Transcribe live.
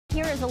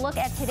Here is a look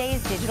at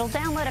today's digital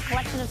download, a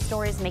collection of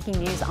stories making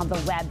news on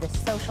the web. The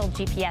social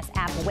GPS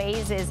app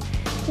Waze is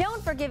known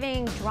for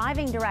giving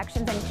driving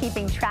directions and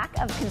keeping track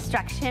of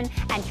construction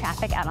and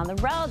traffic out on the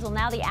roads. Well,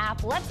 now the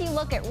app lets you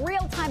look at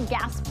real-time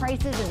gas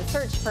prices and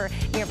search for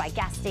nearby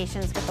gas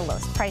stations with the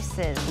lowest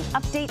prices. The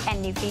update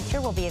and new feature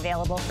will be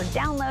available for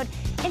download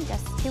in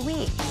just 2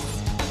 weeks.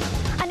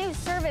 A new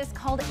service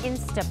called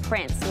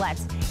Instaprint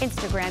lets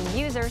Instagram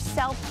users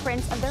sell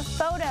prints of their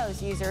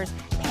photos. Users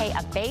pay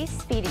a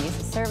base fee to use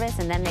the service,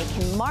 and then they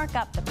can mark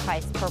up the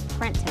price per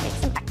print to make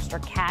some extra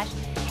cash.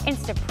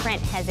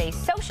 Instaprint has a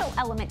social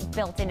element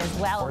built in as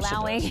well,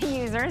 allowing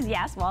users,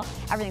 yes, well,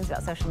 everything's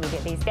about social media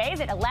these days.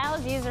 It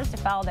allows users to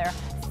follow their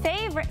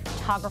favorite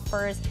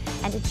photographers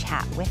and to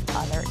chat with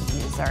other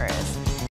users.